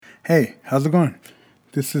Hey, how's it going?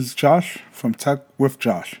 This is Josh from Tech with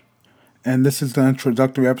Josh, and this is the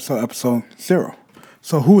introductory episode 0.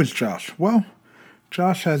 So, who is Josh? Well,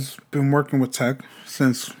 Josh has been working with tech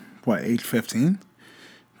since, age 15?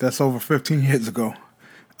 That's over 15 years ago.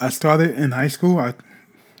 I started in high school. I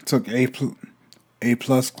took A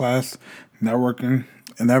plus class, networking,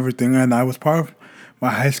 and everything, and I was part of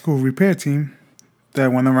my high school repair team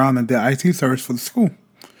that went around and did IT service for the school.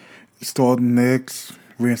 Installed NICs,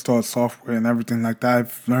 reinstalled software and everything like that.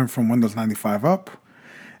 I've learned from Windows 95 up.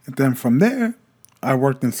 And then from there, I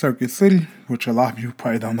worked in Circuit City, which a lot of you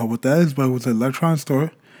probably don't know what that is, but it was an electronics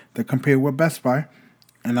store that competed with Best Buy.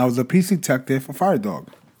 And I was a PC tech there for FireDog.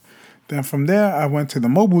 Then from there, I went to the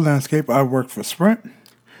mobile landscape. I worked for Sprint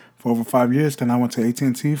for over 5 years. Then I went to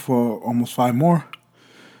AT&T for almost 5 more.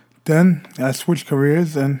 Then I switched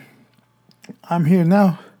careers, and I'm here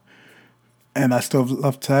now. And I still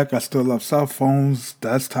love tech. I still love cell phones,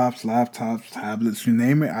 desktops, laptops, tablets, you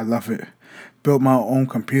name it. I love it. Built my own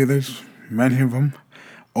computers, many of them,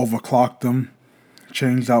 overclocked them,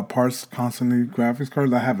 changed out parts constantly. Graphics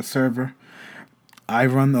cards. I have a server. I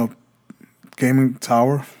run a gaming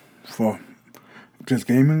tower for just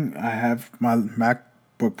gaming. I have my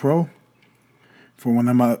MacBook Pro for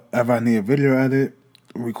whenever I need a video edit,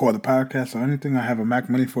 record a podcast or anything. I have a Mac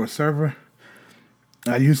Mini for a server.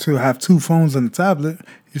 I used to have 2 phones and a tablet.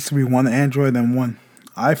 It used to be one Android and one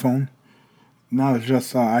iPhone. Now it's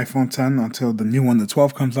just iPhone 10 until the new one, the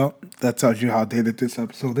 12, comes out. That tells you how dated this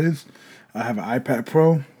episode is. I have an iPad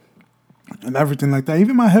Pro and everything like that.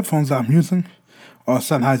 Even my headphones that I'm using are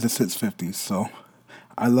Sennheiser 650s. So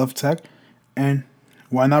I love tech. And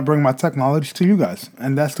why not bring my tech knowledge to you guys?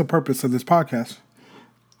 And that's the purpose of this podcast.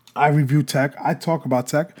 I review tech. I talk about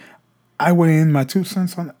tech. I weigh in my 2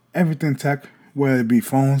 cents on everything tech, whether it be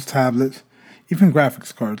phones, tablets, even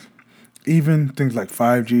graphics cards, even things like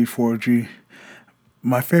 5G, 4G.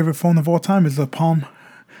 My favorite phone of all time is the Palm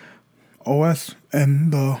OS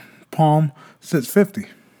and the Palm 650.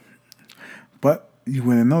 But you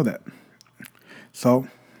wouldn't know that. So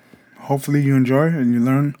hopefully you enjoy and you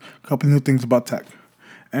learn a couple new things about tech.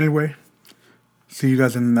 Anyway, see you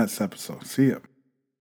guys in the next episode. See ya.